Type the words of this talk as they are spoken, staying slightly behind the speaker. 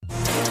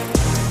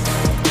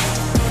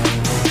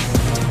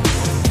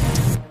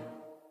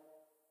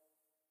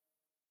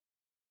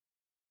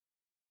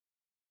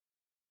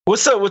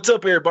What's up,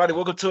 everybody?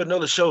 Welcome to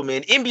another show,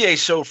 man. NBA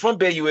show from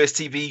BetUS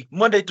TV,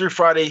 Monday through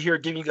Friday. Here,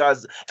 giving you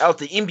guys out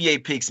the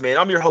NBA picks, man.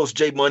 I'm your host,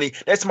 Jay Money.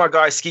 That's my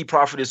guy, Ski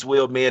Profit as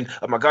well, man.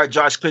 My guy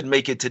Josh couldn't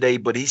make it today,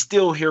 but he's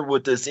still here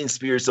with us in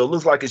spirit. So it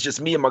looks like it's just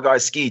me and my guy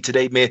Ski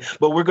today, man.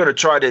 But we're gonna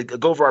try to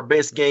go over our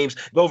best games,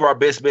 go over our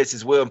best bets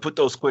as well, and put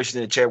those questions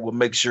in the chat. We'll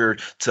make sure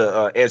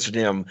to answer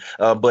them.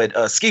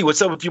 But Ski,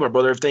 what's up with you, my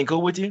brother? Everything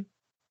cool with you?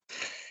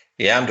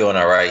 Yeah, I'm doing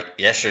all right.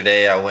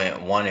 Yesterday I went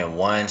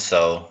 1-1,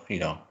 so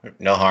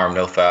no harm,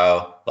 no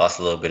foul. Lost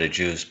a little bit of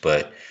juice,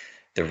 but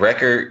the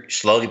record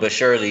slowly but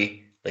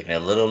surely looking a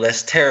little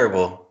less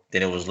terrible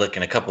than it was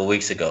looking a couple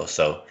weeks ago.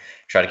 So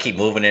try to keep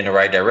moving in the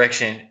right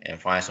direction and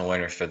find some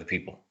winners for the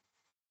people.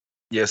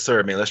 Yes,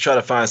 sir, man. Let's try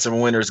to find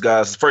some winners,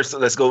 guys. First,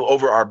 let's go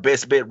over our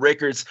best bet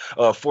records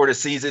for the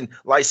season.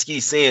 Like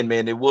Ski saying,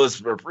 man, it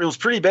was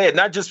pretty bad,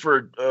 not just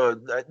for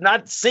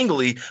not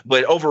singly,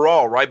 but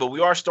overall, right? But we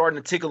are starting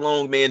to tick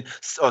along, man.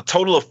 A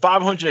total of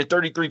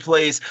 533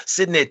 plays,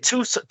 sitting at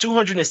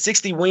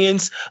 260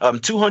 wins,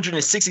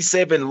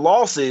 267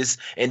 losses,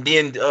 and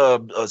then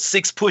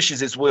six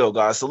pushes as well,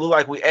 guys. So it look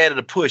like we added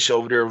a push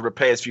over there over the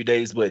past few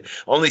days, but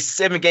only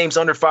 7 games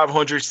under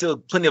 500. Still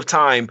plenty of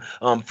time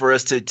for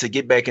us to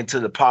get back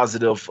into the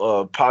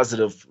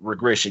positive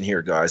regression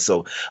here, guys.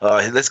 So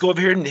let's go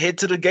over here and head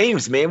to the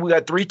games, man. We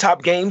got 3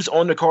 top games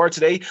on the card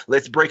today.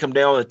 Let's break them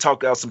down and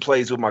talk out some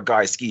plays with my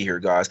guy Ski here,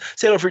 guys.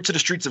 Let's head over here to the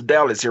streets of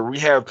Dallas. Here we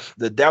have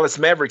the Dallas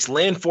Mavericks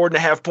laying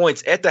 4.5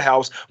 points at the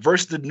house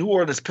versus the New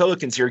Orleans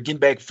Pelicans here, getting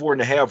back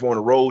 4.5 on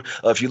the road.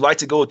 If you'd like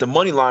to go with the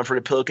money line for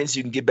the Pelicans,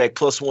 you can get back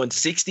plus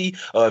 160.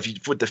 If you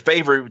with the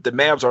favorite, the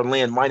Mavs are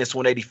laying minus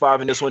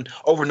 185 in this one.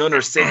 Over and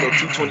under set at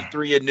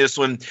 223 in this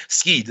one.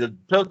 Ski, the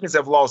Pelicans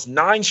have lost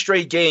 9 straight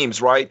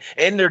games, right?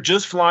 And they're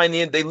just flying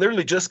in. They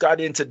literally just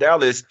got into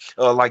Dallas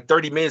like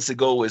 30 minutes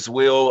ago as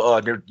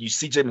well. You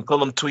see Jay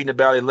McCollum tweeting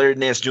about it, Larry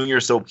Nance Jr.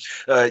 So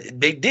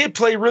they did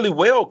play really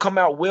well, come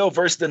out well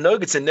versus the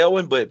Nuggets and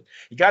Nelwyn, but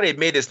you got to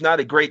admit it's not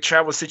a great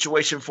travel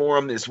situation for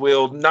them as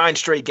well. 9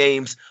 straight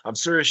games. I'm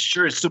sure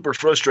it's super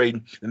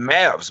frustrating. The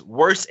Mavs,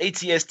 worst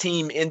ATS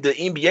team in the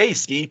NBA,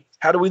 Ski.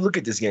 How do we look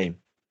at this game?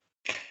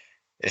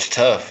 It's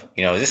tough.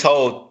 This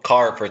whole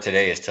card for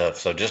today is tough.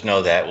 So just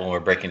know that when we're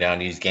breaking down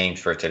these games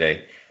for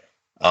today.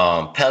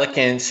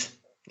 Pelicans,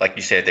 like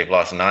you said, they've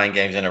lost 9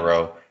 games in a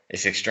row.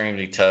 It's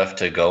extremely tough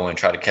to go and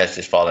try to catch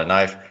this falling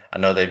knife. I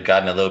know they've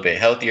gotten a little bit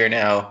healthier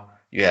now.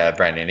 You have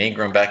Brandon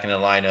Ingram back in the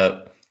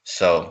lineup.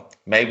 So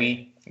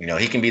maybe,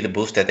 he can be the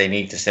boost that they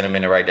need to send them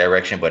in the right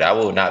direction, but I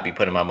will not be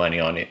putting my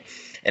money on it.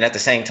 And at the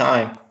same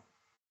time,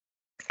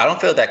 I don't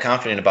feel that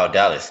confident about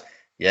Dallas.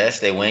 Yes,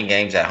 they win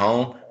games at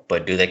home,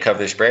 but do they cover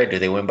the spread? Do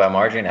they win by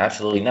margin?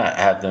 Absolutely not.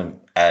 I have them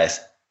as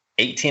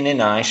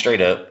 18-9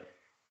 straight up,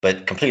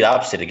 but complete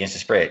opposite against the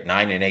spread,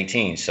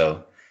 9-18.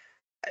 So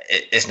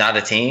it's not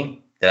a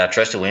team that I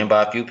trust to win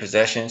by a few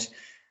possessions.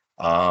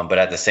 But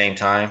at the same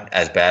time,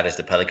 as bad as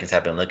the Pelicans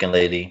have been looking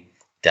lately,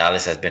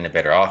 Dallas has been a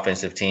better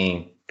offensive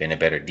team, been a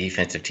better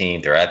defensive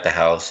team. They're at the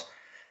house.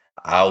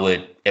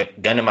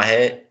 If gun in my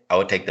head, I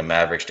would take the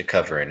Mavericks to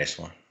cover in this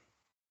one.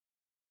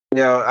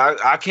 Yeah,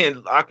 I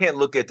can't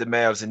look at the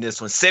Mavs in this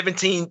one.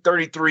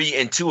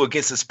 17-33-2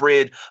 against the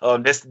spread.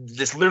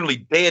 That's literally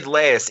dead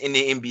last in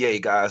the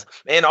NBA, guys.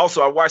 And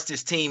also, I watched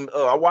this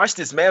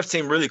Mavs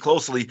team really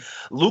closely.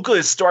 Luka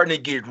is starting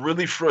to get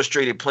really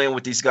frustrated playing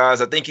with these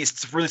guys. I think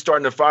he's really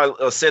starting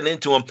to settle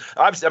into them.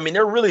 Obviously, I mean,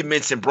 they're really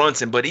mincing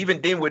Brunson, but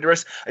even then with the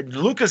rest,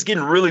 Luka's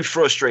getting really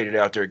frustrated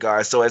out there,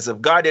 guys. So as a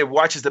guy that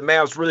watches the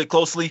Mavs really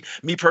closely,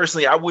 me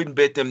personally, I wouldn't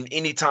bet them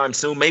anytime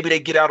soon. Maybe they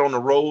get out on the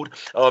road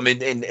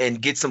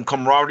and get some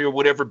camaraderie or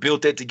whatever,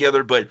 built that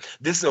together. But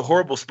this is a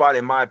horrible spot,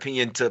 in my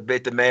opinion, to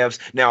bet the Mavs.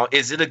 Now,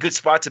 is it a good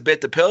spot to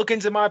bet the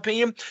Pelicans, in my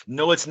opinion?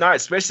 No, it's not,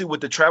 especially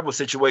with the travel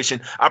situation.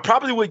 I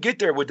probably would get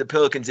there with the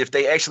Pelicans if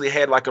they actually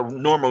had like a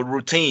normal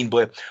routine,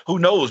 but who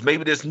knows?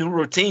 Maybe this new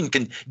routine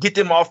can get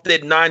them off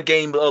that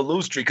 9-game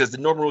lose streak, because the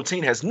normal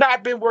routine has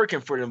not been working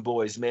for them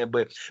boys, man.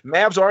 But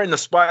Mavs are in the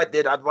spot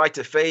that I'd like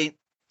to fade.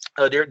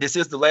 This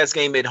is the last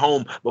game at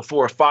home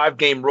before a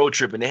 5-game road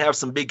trip, and they have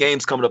some big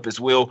games coming up as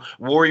well.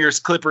 Warriors,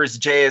 Clippers,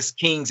 Jazz,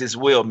 Kings as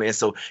well, man.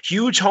 So a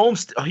huge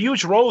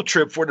road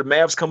trip for the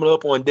Mavs coming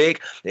up on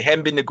deck. They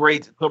haven't been the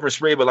great cover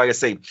spread, but like I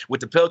say, with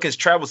the Pelicans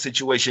travel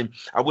situation,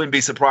 I wouldn't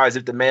be surprised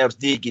if the Mavs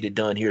did get it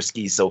done here,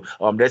 Ski. So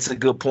that's a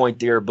good point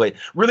there, but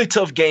really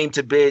tough game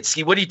to bet.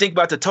 Ski, what do you think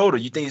about the total?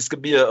 You think this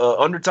could be a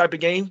under type of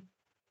game?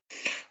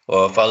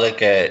 Well, if I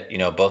look at,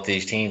 both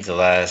these teams, the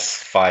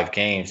last 5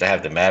 games, I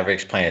have the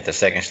Mavericks playing at the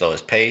second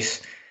slowest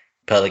pace,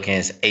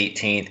 Pelicans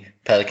 18th,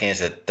 Pelicans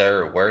the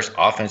third worst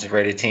offensive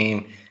rated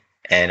team,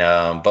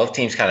 and both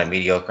teams kind of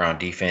mediocre on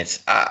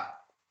defense.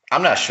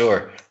 I'm not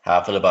sure how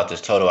I feel about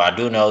this total. I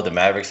do know the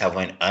Mavericks have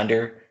went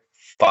under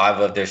 5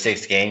 of their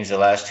 6 games the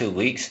last 2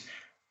 weeks,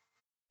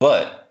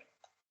 but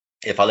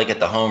if I look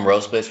at the home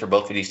road splits for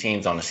both of these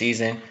teams on the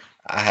season,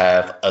 I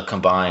have a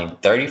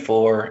combined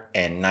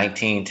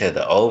 34-19 to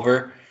the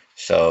over.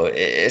 So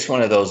it's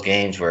one of those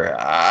games where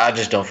I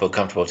just don't feel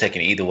comfortable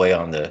taking either way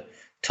on the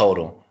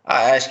total.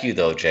 I ask you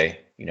though, Jay,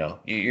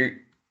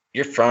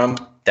 you're from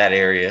that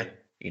area.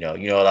 You know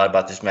a lot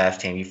about this Mavs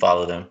team. You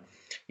follow them.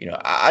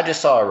 I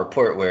just saw a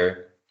report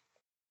where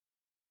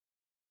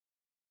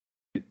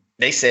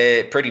they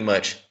said pretty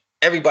much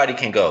everybody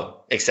can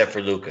go except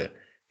for Luka.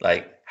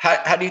 Like,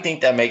 how do you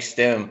think that makes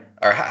them,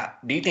 or how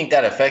do you think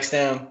that affects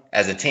them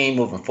as a team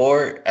moving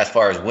forward as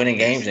far as winning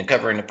games and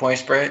covering the point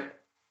spread?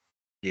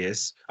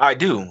 Yes, I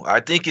do. I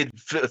think it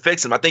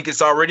affects him. I think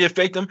it's already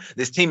affected him.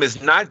 This team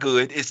is not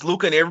good. It's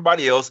Luka and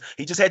everybody else.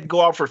 He just had to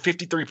go out for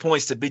 53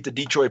 points to beat the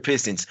Detroit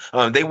Pistons.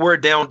 They were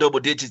down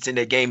double digits in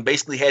that game,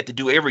 basically had to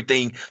do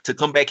everything to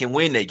come back and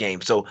win that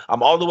game. So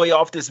I'm all the way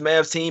off this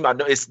Mavs team. I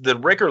know the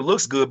record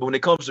looks good, but when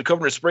it comes to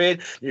covering the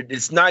spread,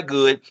 it's not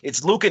good.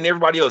 It's Luka and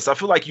everybody else. I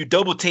feel like you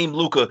double team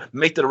Luka,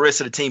 make the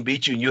rest of the team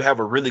beat you, and you have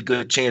a really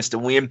good chance to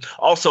win.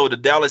 Also, the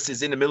Dallas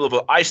is in the middle of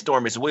an ice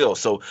storm as well,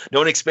 so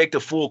don't expect a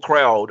full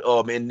crowd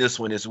in this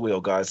one as well,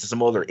 guys.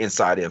 Some other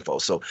inside info.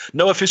 So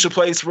no official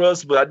plays for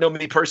us, but I know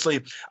me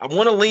personally, I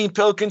want to lean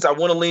Pelicans. I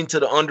want to lean to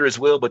the under as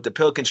well, but the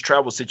Pelicans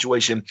travel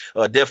situation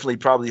definitely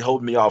probably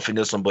hold me off in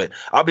this one. But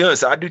I'll be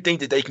honest, I do think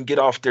that they can get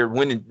off their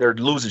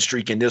losing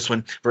streak in this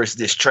one versus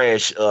this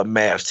trash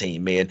Mavs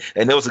team, man.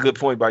 And that was a good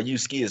point by you,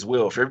 Ski, as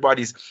well. If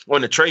everybody's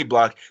on the trade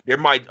block, they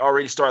might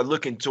already start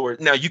looking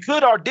toward. Now you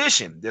could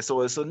audition.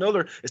 So it's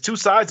two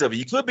sides of it.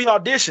 You could be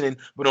auditioning,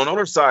 but on the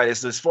other side,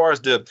 it's as far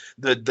as the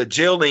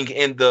gelling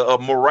and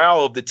the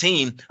morale of the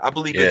team, I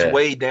believe it's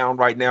way down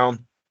right now.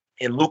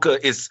 And Luka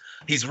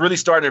he's really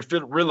starting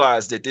to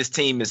realize that this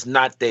team is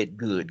not that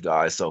good,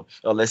 guys. So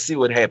let's see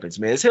what happens,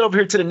 man. Let's head over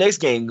here to the next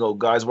game,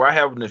 guys, where I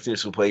have an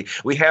official play.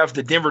 We have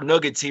the Denver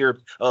Nuggets here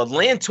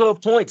land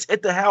 12 points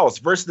at the house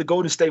versus the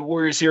Golden State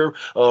Warriors here.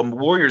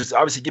 Warriors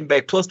obviously getting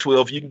back plus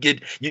 12. You can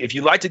get, if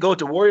you like to go with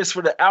the Warriors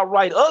for the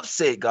outright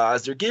upset,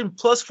 guys, they're getting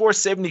plus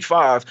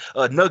 475.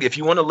 Nugget, if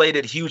you want to lay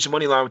that huge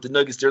money line with the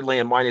Nuggets, they're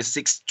laying minus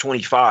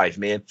 625,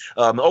 man.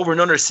 Over and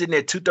under sitting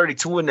at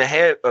 232 and a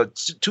half,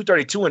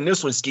 232 in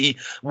this one, Ski.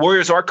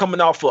 Warriors are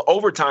coming off an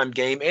overtime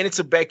game, and it's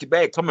a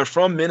back-to-back coming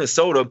from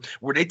Minnesota,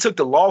 where they took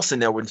the loss in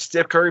there when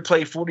Steph Curry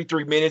played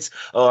 43 minutes.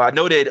 I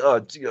know that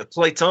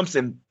Klay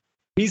Thompson,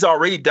 he's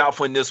already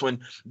doubtful in this one.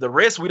 The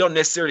rest we don't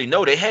necessarily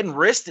know. They hadn't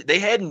rested. They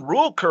hadn't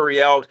ruled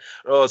Curry out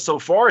so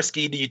far.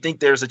 Ski, do you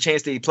think there's a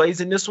chance that he plays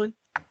in this one?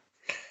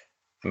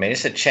 I mean,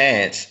 it's a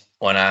chance.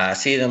 When I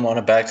see them on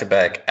a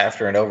back-to-back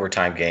after an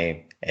overtime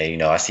game,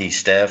 and I see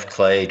Steph,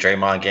 Klay,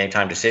 Draymond game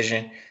time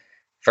decision.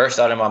 First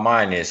thought in my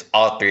mind is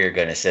all three are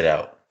going to sit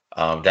out.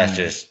 That's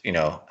just,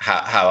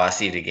 how I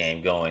see the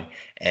game going.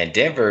 And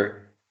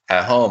Denver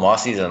at home all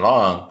season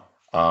long,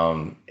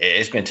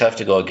 it's been tough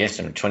to go against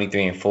them.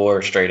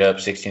 23-4 straight up,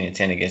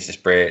 16-10 against the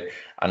spread.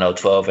 I know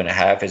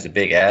 12.5 is a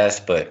big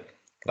ask, but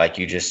like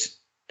you just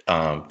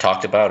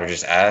talked about or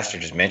just asked or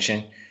just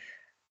mentioned,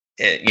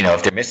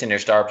 if they're missing their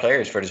star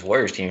players for this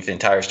Warriors team, if the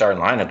entire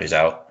starting lineup is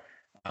out,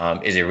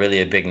 is it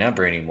really a big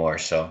number anymore?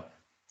 So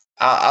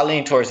I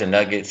lean towards the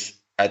Nuggets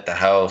at the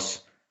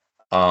house.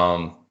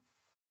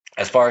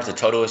 As far as the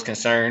total is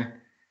concerned,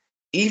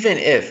 even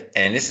if,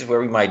 and this is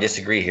where we might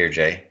disagree here,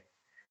 Jay.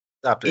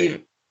 Stop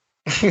it.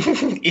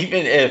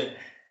 Even if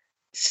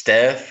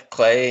Steph,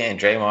 Klay, and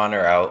Draymond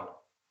are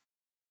out,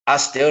 I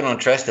still don't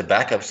trust the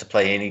backups to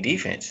play any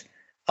defense.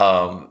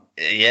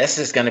 Yes,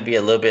 it's going to be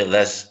a little bit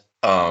less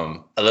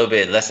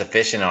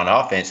efficient on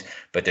offense,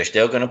 but they're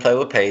still going to play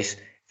with pace.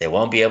 They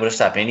won't be able to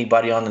stop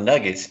anybody on the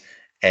Nuggets,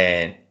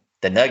 and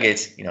the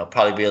Nuggets,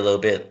 probably be a little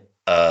bit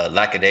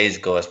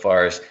lackadaisical as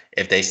far as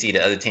if they see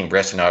the other team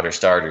resting all their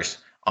starters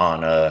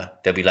on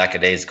they'll be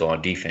lackadaisical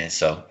on defense.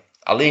 So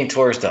I lean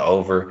towards the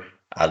over.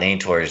 I lean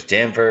towards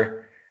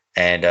Denver.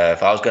 And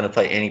if I was going to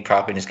play any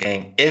prop in this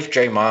game, if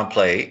Draymond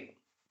played,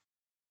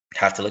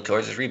 have to look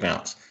towards his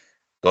rebounds.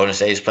 Golden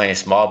State is playing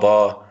small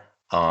ball.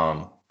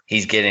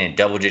 He's getting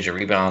double-digit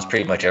rebounds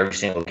pretty much every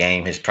single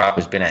game. His prop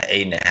has been at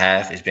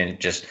 8.5. It's been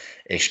just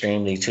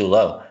extremely too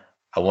low.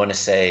 I want to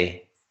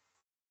say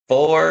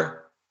 4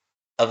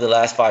 of the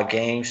last 5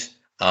 games,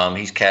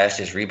 he's cashed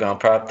his rebound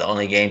prop. The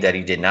only game that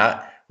he did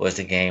not was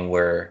the game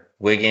where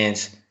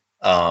Wiggins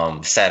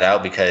sat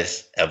out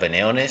because of an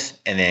illness,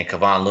 and then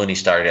Kevon Looney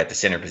started at the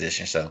center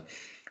position. So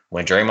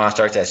when Draymond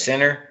starts at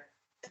center,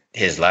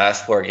 his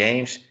last 4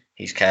 games,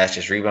 he's cashed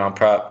his rebound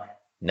prop.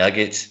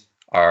 Nuggets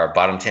are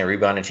bottom 10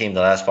 rebounding team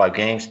the last 5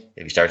 games.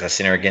 If he starts at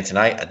center again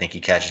tonight, I think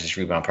he catches his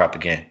rebound prop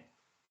again.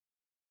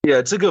 Yeah,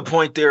 it's a good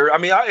point there. I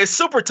mean, it's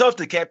super tough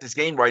to cap this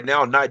game right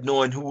now, not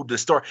knowing who to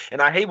start.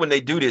 And I hate when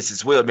they do this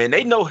as well, man.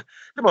 They know,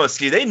 come on,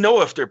 Ski, they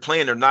know if they're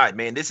playing or not,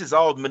 man. This is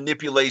all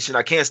manipulation.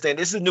 I can't stand.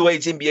 This is new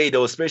age NBA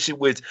though, especially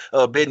with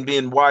betting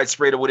being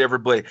widespread or whatever.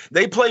 But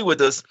they play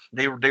with us.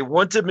 They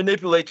want to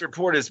manipulate the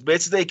report as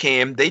best as they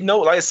can. They know,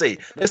 like I say,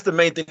 that's the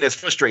main thing that's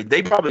frustrating.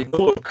 They probably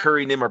know if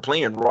Curry and them are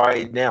playing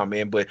right now,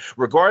 man. But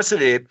regardless of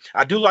that,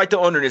 I do like the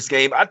under this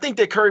game. I think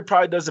that Curry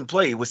probably doesn't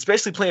play,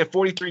 especially playing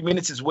 43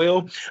 minutes as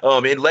well.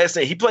 And last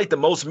night he played the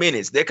most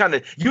minutes. That kind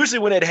of usually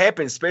when that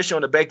happens, especially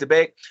on the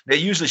back-to-back, that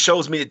usually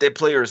shows me that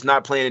player is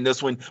not playing in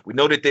this one. We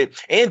know that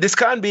and this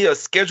can be a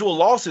scheduled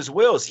loss as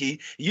well, Ski.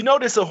 You know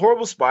this is a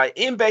horrible spot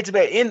in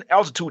back-to-back in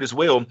altitude as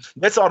well.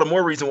 That's all the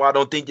more reason why I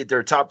don't think that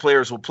their top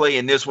players will play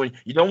in this one.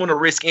 You don't want to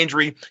risk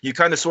injury. You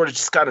kind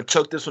of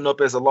chuck this one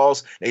up as a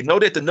loss. They know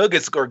that the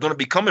Nuggets are going to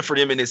be coming for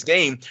them in this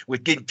game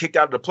with getting kicked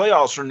out of the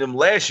playoffs from them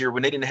last year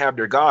when they didn't have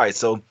their guys.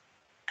 So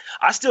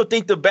I still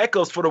think the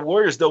backups for the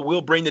Warriors, though,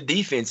 will bring the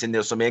defense in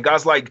this one, man.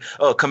 Guys like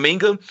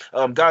Kuminga,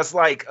 guys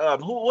like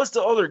what's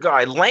the other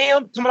guy?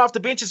 Lamb coming off the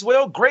bench as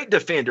well. Great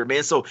defender,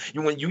 man. So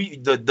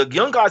the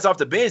young guys off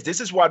the bench, this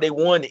is why they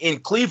won in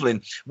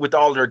Cleveland with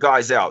all their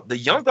guys out. The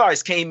young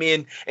guys came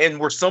in and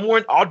were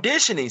somewhat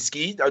auditioning,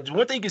 Ski.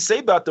 One thing you can say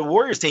about the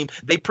Warriors team,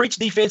 they preach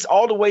defense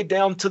all the way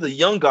down to the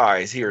young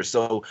guys here.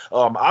 So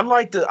I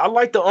like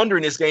the under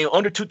in this game,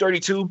 under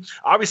 232.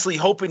 Obviously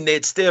hoping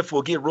that Steph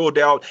will get ruled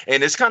out.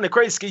 And it's kind of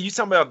crazy, Ski. You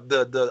talking about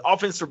the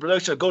offensive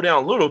production go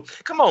down a little.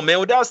 Come on, man.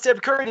 Without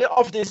Steph Curry, the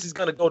offense is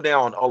going to go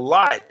down a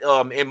lot,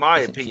 in my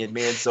opinion,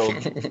 man. So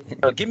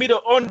give me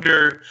the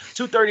under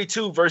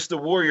 232 versus the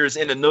Warriors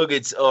and the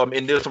Nuggets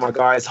in this one, my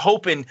guys.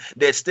 Hoping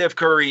that Steph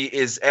Curry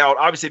is out.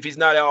 Obviously, if he's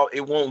not out,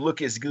 it won't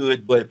look as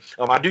good. But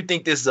I do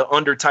think this is an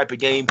under type of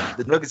game.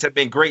 The Nuggets have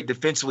been great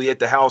defensively at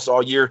the house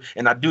all year,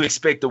 and I do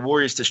expect the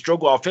Warriors to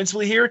struggle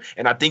offensively here.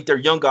 And I think their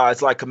young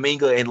guys like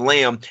Kuminga and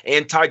Lamb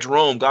and Ty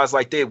Jerome, guys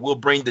like that, will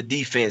bring the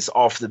defense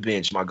off the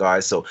bench, my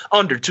guys. So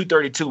under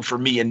 232 for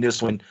me in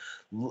this one.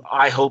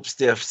 I hope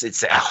Steph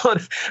sits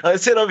out.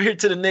 Let's head over here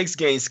to the next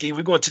game, Ski.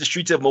 We're going to the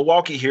streets of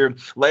Milwaukee here.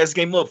 Last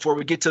game up before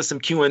we get to some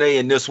Q&A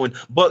in this one.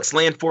 Bucks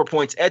land 4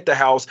 points at the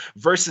house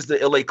versus the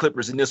LA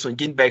Clippers in this one,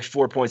 getting back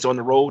 4 points on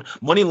the road.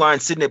 Money line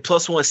sitting at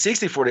plus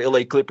 160 for the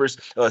LA Clippers.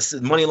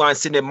 Money line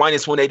sitting at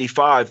minus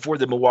 185 for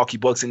the Milwaukee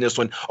Bucks in this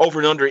one. Over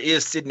and under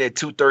is sitting at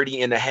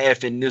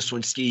 230.5 in this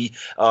one, Ski.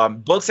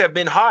 Bucks have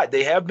been hot.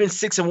 They have been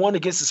 6-1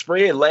 against the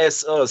spread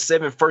last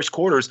 7 first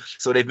quarters.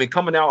 So they've been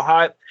coming out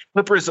hot.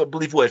 Clippers, I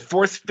believe,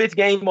 fifth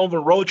game on the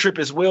road trip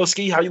as well.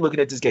 Ski, how you looking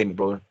at this game,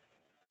 brother?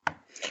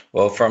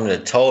 Well, from the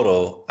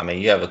total, I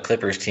mean, you have a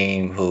Clippers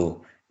team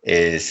who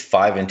is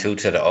 5-2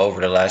 to the over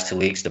the last 2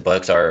 weeks. The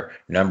Bucks are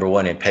number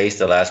 1 in pace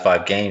the last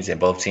 5 games, and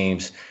both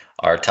teams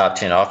are top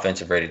 10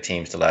 offensive rated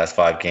teams the last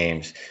 5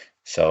 games.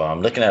 So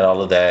I'm looking at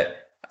all of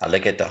that. I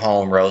look at the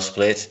home road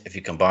splits. If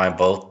you combine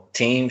both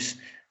teams,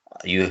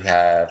 you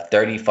have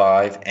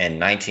 35 and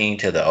 19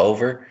 to the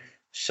over.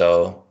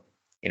 So,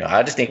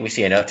 I just think we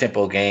see an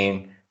up-tempo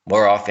game,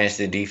 more offense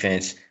than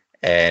defense,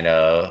 and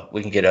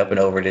we can get up and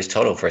over this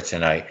total for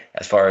tonight.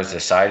 As far as the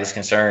side is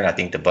concerned, I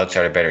think the Bucks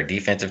are the better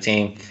defensive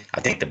team.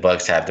 I think the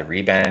Bucks have the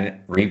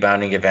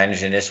rebounding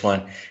advantage in this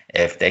one.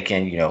 If they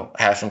can,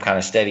 have some kind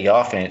of steady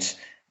offense,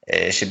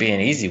 it should be an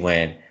easy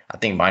win. I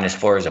think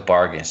 -4 is a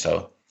bargain.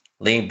 So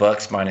lean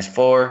Bucks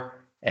 -4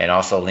 and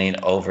also lean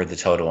over the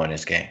total in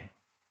this game.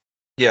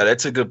 Yeah,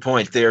 that's a good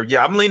point there.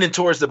 Yeah, I'm leaning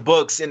towards the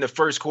Bucks in the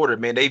first quarter,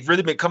 man. They've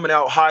really been coming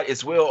out hot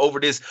as well over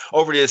this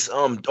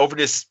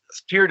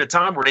period of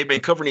time where they've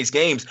been covering these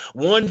games.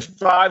 Won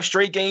 5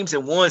 straight games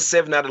and won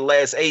 7 out of the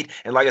last 8.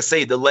 And like I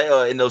say,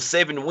 in those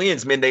 7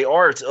 wins, man, they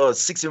are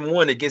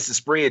 6-1 against the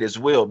spread as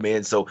well,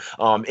 man. So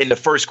in the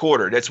first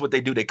quarter, that's what they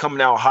do. They're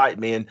coming out hot,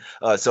 man.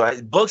 So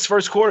Bucks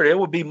first quarter, that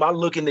would be my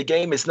look in the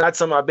game. It's not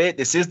something I bet.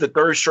 This is the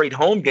 3rd straight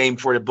home game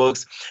for the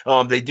Bucks.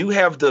 They do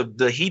have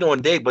the heat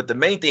on deck, but the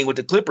main thing with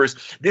the Clippers,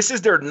 this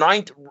is their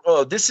 9th.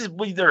 This is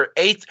their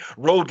 8th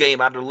road game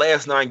out of the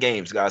last 9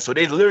 games, guys. So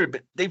they've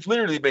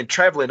literally been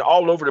traveling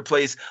all over the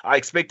place. I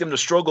expect them to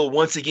struggle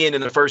once again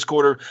in the first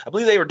quarter. I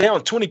believe they were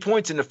down 20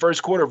 points in the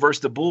first quarter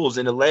versus the Bulls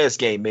in the last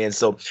game, man.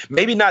 So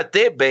maybe not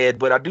that bad,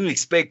 but I do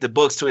expect the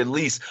Bucks to at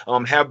least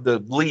have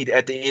the lead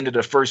at the end of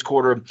the first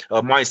quarter,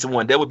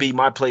 -1. That would be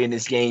my play in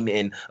this game.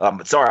 And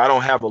sorry, I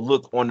don't have a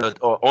look on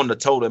the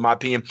total in my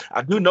opinion.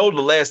 I do know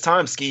the last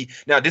time, Ski.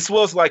 Now this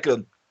was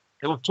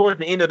it was toward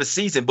the end of the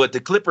season, but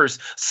the Clippers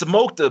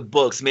smoked the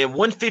Bucks, man,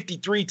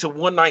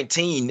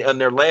 153-119 in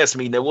their last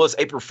meeting. That was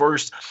April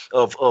 1st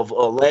of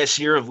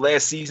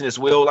last season as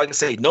well. Like I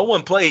say, no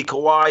one played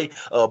Kawhi,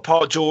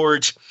 Paul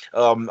George.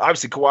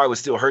 Obviously, Kawhi was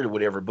still hurt or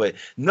whatever, but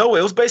no,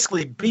 it was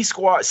basically B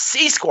squad,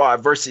 C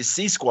squad versus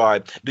C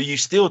squad. Do you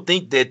still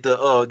think that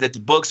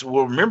the Bucks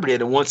will remember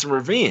that and want some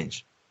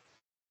revenge?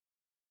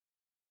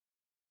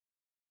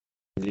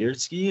 I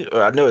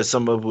know it's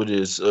some of it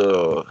is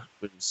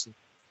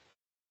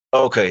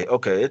Okay,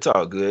 it's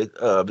all good.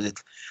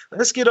 But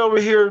let's get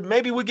over here.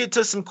 Maybe we get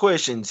to some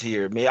questions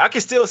here, man. I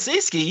can still see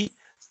Ski.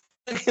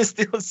 I can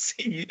still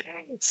see you.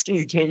 Ski,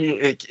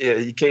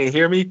 you can't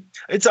hear me?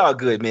 It's all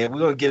good, man. We're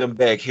gonna get them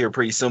back here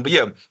pretty soon. But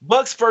yeah,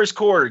 Bucks first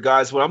quarter,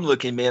 guys. What I'm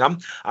looking, man,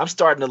 I'm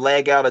starting to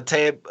lag out a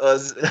tab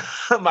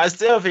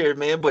myself here,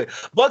 man. But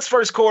Bucks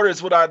first quarter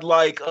is what I'd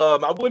like.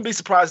 I wouldn't be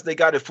surprised if they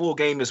got a full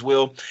game as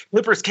well.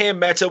 Clippers can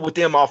match up with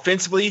them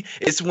offensively.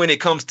 It's when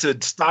it comes to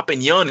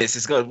stopping Giannis,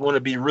 it's gonna want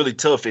to be really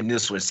tough in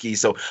this one, Ski.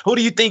 So who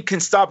do you think can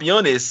stop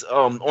Giannis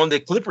on the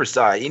Clippers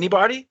side?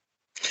 Anybody?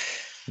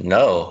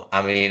 No,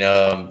 I mean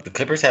the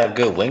Clippers have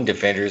good wing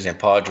defenders in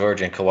Paul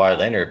George and Kawhi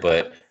Leonard,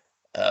 but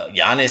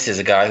Giannis is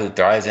a guy who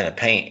thrives in the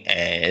paint,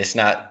 and it's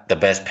not the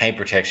best paint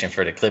protection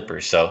for the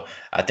Clippers. So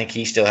I think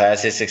he still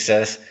has his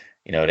success.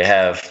 You know, they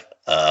have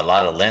a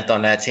lot of length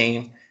on that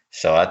team,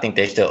 so I think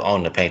they still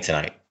own the paint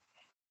tonight.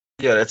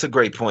 Yeah, that's a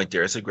great point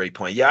there. That's a great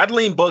point. Yeah, I'd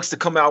lean Bucks to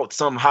come out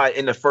some hot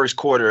in the first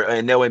quarter,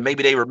 and that way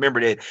maybe they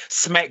remember that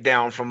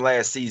SmackDown from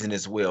last season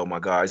as well, my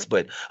guys.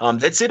 But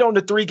that's it on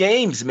the three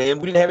games, man.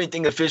 We didn't have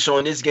anything official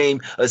in this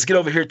game. Let's get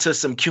over here to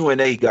some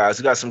Q&A, guys.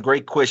 We got some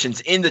great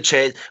questions in the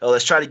chat.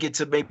 Let's try to get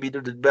to maybe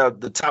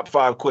about the top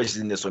 5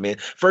 questions in this one, man.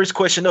 First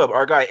question up,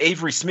 our guy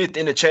Avery Smith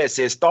in the chat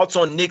says thoughts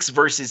on Knicks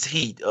versus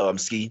Heat,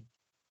 Ski.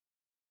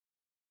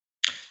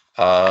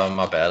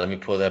 My bad. Let me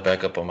pull that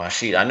back up on my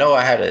sheet.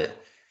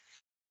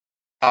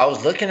 I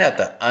was looking at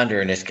the under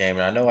in this game,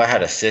 and I know I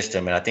had a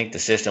system, and I think the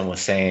system was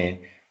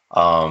saying,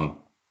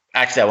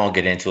 actually, I won't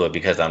get into it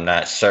because I'm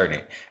not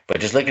certain.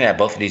 But just looking at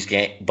both of these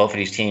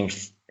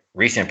teams'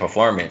 recent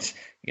performance,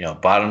 you know,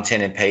 bottom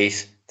 10 in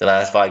pace the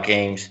last 5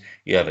 games.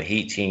 You have a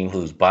Heat team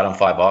who's bottom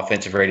 5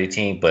 offensive rated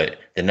team, but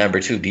the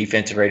number 2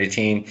 defensive rated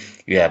team.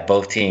 You have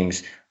both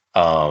teams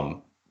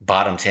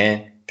bottom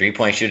 10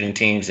 3-point shooting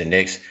teams, and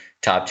Knicks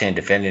top 10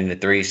 defending the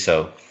three.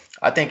 So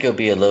I think it'll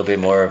be a little bit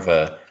more of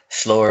a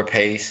slower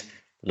pace,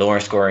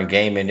 lower scoring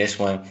game in this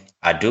one.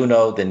 I do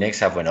know the Knicks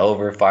have went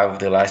over 5 of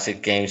their last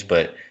 6 games,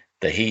 but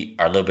the Heat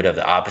are a little bit of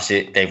the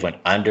opposite. They've went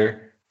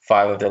under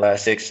 5 of their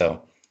last 6.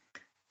 So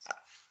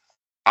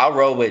I'll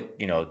roll with,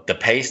 you know, the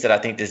pace that I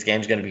think this game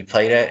is going to be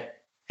played at,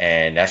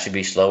 and that should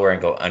be slower and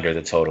go under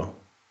the total.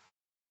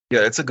 Yeah,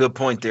 that's a good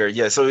point there.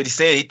 Yeah, so he's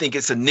saying he think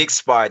it's a Knicks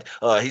spot.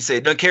 He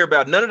said doesn't care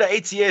about none of the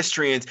ATS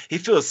trends. He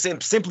feels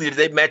simply that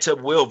they match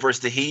up well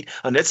versus the Heat,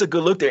 and that's a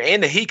good look there.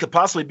 And the Heat could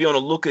possibly be on a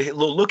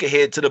little look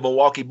ahead to the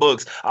Milwaukee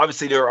Bucks.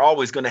 Obviously, they're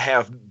always going to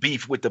have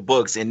beef with the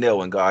Bucks and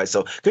Nell and guys.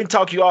 So couldn't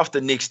talk you off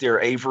the Knicks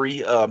there, Avery.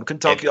 Couldn't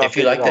talk you off. If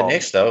you like the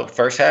Knicks though,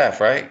 first half,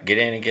 right? Get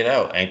in and get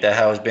out. Ain't that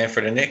how it's been for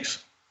the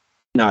Knicks?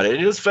 No, that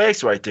is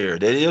facts right there.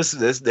 That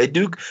is they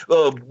do.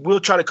 We'll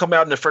try to come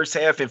out in the first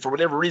half, and for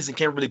whatever reason,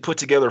 can't really put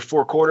together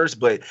 4 quarters.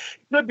 But it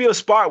could be a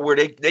spot where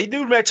they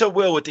do match up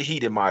well with the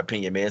Heat, in my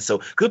opinion, man. So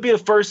could be a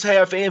first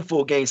half and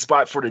full game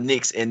spot for the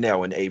Knicks and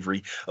now in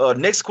Avery.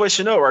 Next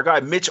question up, our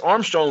guy Mitch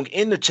Armstrong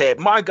in the chat.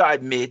 My guy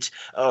Mitch,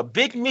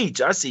 Big Mitch,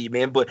 I see you,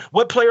 man. But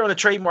what player on the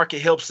trade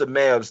market helps the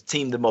Mavs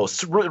team the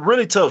most?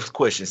 Really tough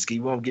question, Ski.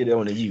 We won't get it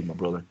on to you, my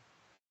brother.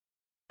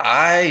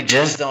 I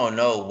just don't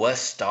know what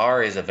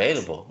star is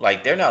available.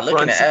 Like they're not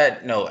looking to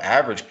add no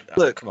average.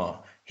 Look, come on,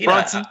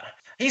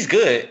 he's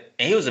good,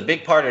 and he was a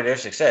big part of their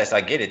success.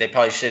 I get it. They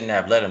probably shouldn't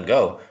have let him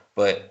go,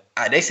 but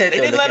they said they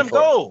didn't let him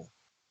go.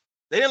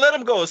 They didn't let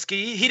him go,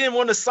 Ski. He didn't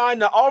want to sign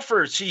the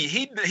offer sheet.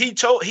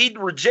 He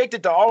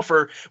rejected the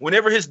offer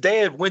whenever his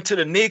dad went to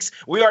the Knicks.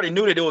 We already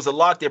knew that it was a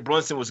lock that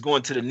Brunson was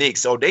going to the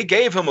Knicks. So they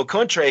gave him a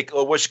contract,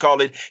 or what you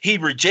call it. He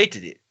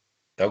rejected it.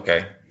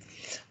 Okay.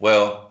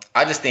 Well,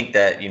 I just think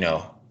that, you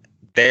know,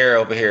 they're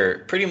over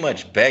here pretty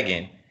much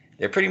begging.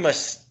 They're pretty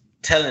much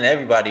telling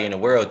everybody in the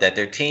world that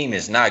their team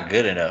is not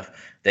good enough.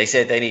 They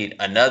said they need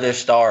another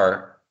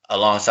star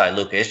alongside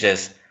Luka. It's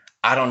just,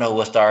 I don't know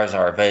what stars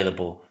are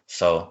available.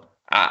 So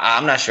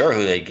I'm not sure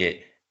who they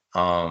get.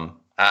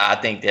 I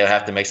think they'll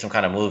have to make some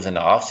kind of moves in the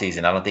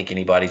offseason. I don't think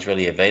anybody's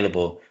really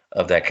available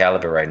of that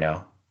caliber right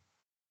now.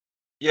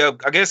 Yeah,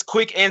 I guess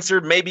quick answer,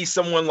 maybe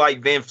someone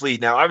like Van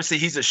Fleet. Now, obviously,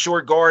 he's a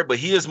short guard, but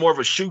he is more of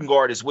a shooting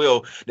guard as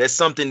well. That's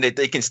something that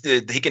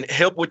he can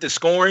help with the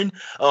scoring,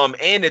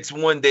 and it's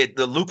one that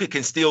the Luka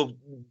can still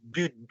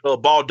be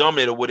ball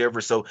dominant or whatever.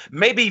 So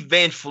maybe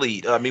Van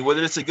Fleet. I mean,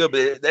 whether it's a good,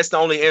 but that's the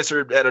only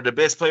answer that are the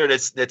best player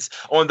that's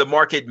on the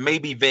market.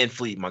 Maybe Van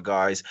Fleet, my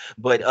guys.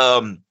 But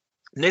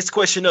next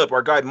question up,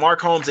 our guy Mark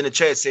Holmes in the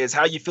chat says,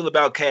 "How you feel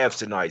about Cavs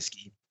tonight,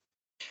 Ski?"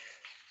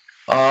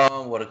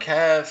 Well, the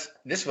Cavs,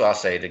 this is what I'll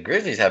say. The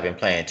Grizzlies have been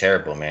playing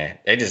terrible, man.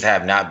 They just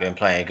have not been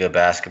playing good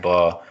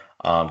basketball.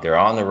 They're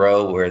on the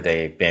road where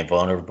they've been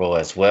vulnerable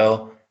as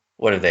well.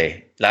 What are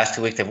they? Last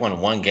 2 weeks, they've won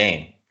 1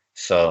 game.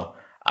 So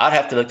I'd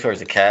have to look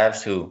towards the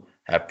Cavs, who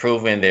have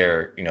proven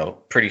they're, you know,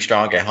 pretty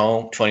strong at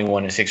home.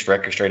 21-6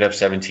 record straight up,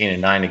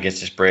 17-9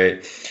 against the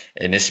spread.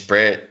 And this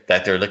spread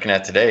that they're looking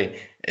at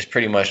today is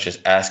pretty much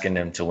just asking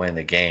them to win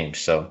the game.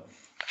 So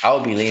I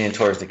would be leaning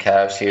towards the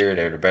Cavs here.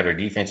 They're the better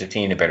defensive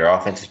team, the better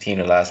offensive team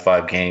the last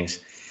 5 games.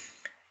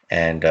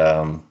 And,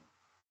 yeah,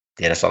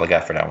 that's all I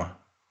got for that one.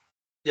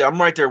 Yeah,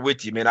 I'm right there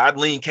with you, man. I'd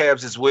lean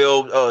Cavs as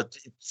well.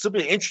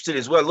 Somebody interested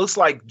as well. It looks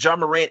like John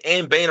Morant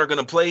and Bane are going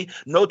to play.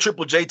 No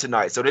Triple J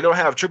tonight, so they don't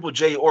have Triple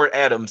J or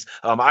Adams.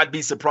 I'd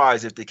be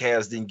surprised if the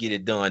Cavs didn't get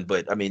it done,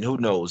 but I mean, who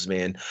knows,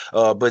 man.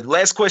 But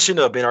last question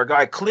up, and our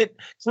guy Clint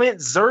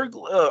Zerg,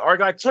 our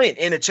guy Clint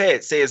in the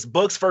chat says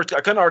Bucks first.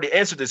 I couldn't already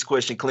answer this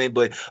question, Clint,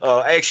 but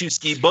I asked you,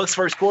 Ski. Bucks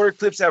first quarter.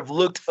 Clips have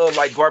looked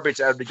like garbage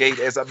out of the gate.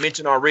 As I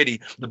mentioned already,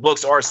 the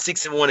Bucks are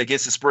 6-1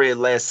 against the spread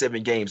last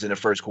 7 games in the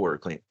first quarter,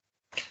 Clint.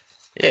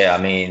 Yeah,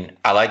 I mean,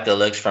 I like the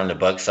looks from the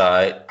Bucks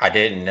side. I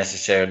didn't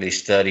necessarily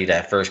study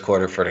that first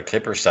quarter for the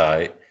Clippers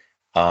side,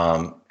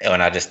 And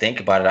when I just think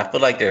about it, I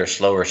feel like they're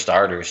slower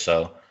starters.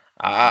 So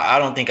I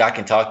don't think I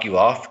can talk you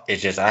off.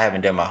 It's just I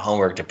haven't done my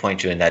homework to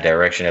point you in that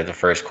direction of the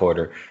first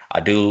quarter.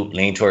 I do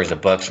lean towards the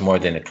Bucks more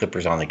than the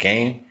Clippers on the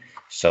game.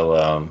 So,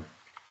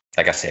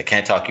 like I said,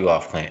 can't talk you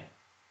off, Clint.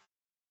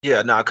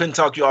 Yeah, no, I couldn't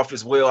talk you off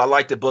as well. I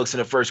like the Bucks in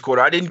the first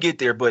quarter. I didn't get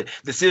there, but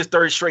this is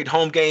third straight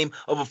home game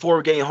of a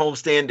 4-game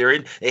homestand.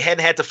 They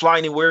hadn't had to fly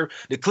anywhere.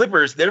 The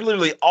Clippers, they're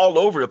literally all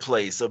over the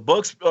place. So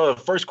Bucks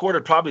first quarter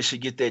probably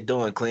should get that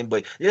done, Clint.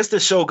 But it's the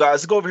show, guys.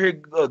 Let's go over here,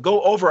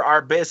 go over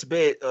our best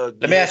bet.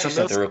 Let me ask you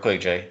something real quick,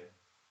 Jay.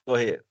 Go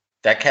ahead.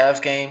 That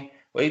Cavs game,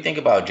 what do you think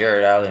about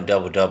Jared Allen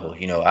double-double? I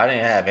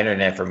didn't have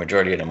internet for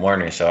majority of the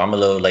morning, so I'm a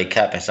little late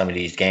capping some of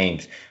these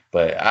games.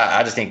 But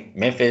I just think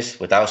Memphis,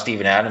 without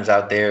Steven Adams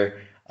out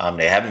there,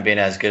 they haven't been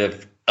as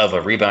good of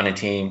a rebounding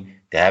team.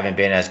 They haven't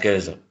been as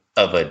good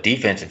of a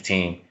defensive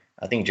team.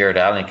 I think Jared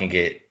Allen can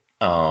get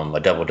a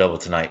double-double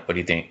tonight. What do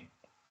you think?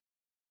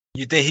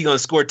 You think he's going to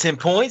score 10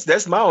 points?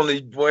 That's my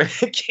only boy.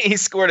 He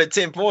scored at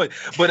 10 points.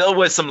 But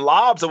with some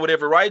lobs or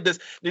whatever, right?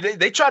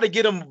 They try to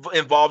get him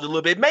involved a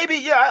little bit. Maybe,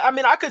 yeah. I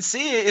mean, I could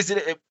see it. Is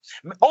it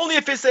only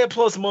if it said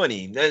plus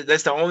money?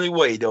 That's the only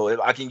way, though, if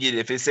I can get it.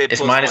 If it said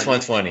it's plus minus money.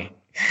 120.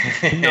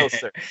 No,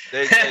 sir.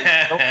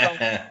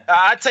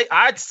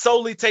 I'd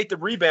solely take the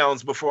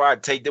rebounds before I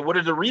take the. What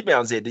are the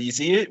rebounds at? Do you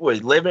see it? What,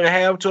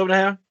 11.5,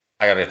 12.5?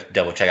 I got to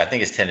double check. I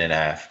think it's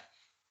 10.5.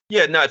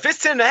 Yeah, no, if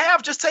it's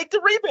 10.5, just take the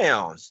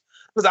rebounds.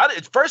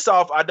 Because first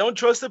off, I don't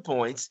trust the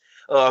points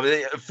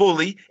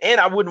fully,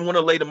 and I wouldn't want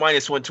to lay the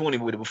minus 120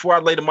 with it. Before I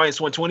lay the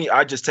minus 120,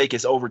 I just take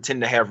it's over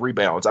 10.5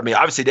 rebounds. I mean,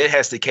 obviously that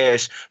has to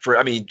cash for.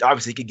 I mean,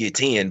 obviously he could get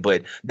 10,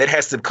 but that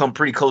has to come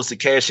pretty close to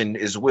cashing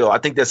as well. I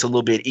think that's a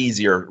little bit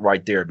easier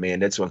right there, man.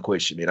 That's one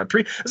question, man.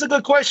 That's a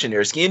good question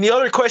there, Ski. And the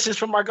other questions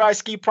from our guy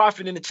Ski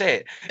Profit in the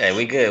chat. Hey,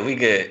 we good. We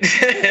good.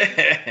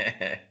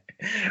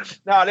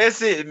 No, that's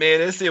it,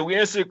 man. That's it. We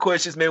answered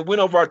questions, man. Went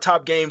over our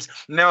top games.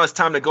 Now it's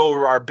time to go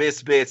over our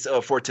best bets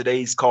for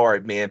today's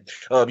card, man.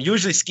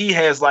 Usually Ski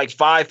has like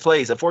 5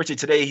 plays. Unfortunately,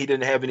 today he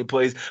didn't have any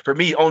plays. For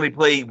me, only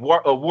played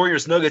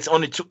Warriors Nuggets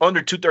under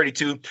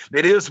 232.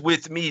 That is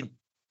with me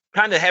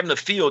kind of having a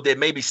feel that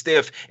maybe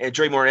Steph and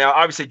Draymond. Now,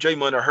 obviously,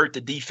 Draymond will hurt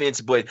the defense,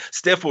 but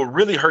Steph will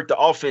really hurt the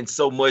offense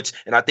so much.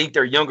 And I think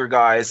their younger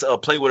guys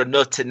play with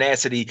enough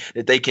tenacity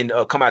that they can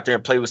come out there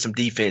and play with some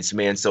defense,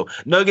 man. So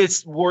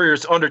Nuggets,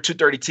 Warriors under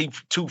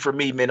 232 for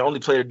me, man.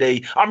 Only play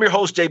today. I'm your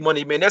host, Jay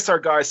Money, man. That's our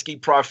guy, Ski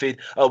Profit.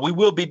 We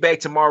will be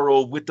back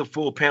tomorrow with the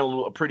full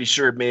panel. I'm pretty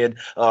sure, man.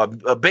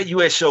 A Bet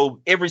US show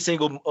every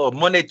single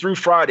Monday through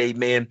Friday,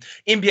 man.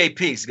 NBA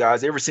picks,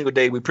 guys, every single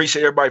day. We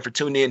appreciate everybody for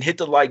tuning in. Hit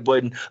the like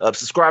button.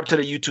 Subscribe to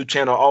the YouTube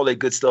channel, all that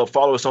good stuff.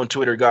 Follow us on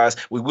Twitter, guys.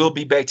 We will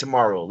be back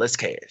tomorrow. Let's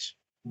cash.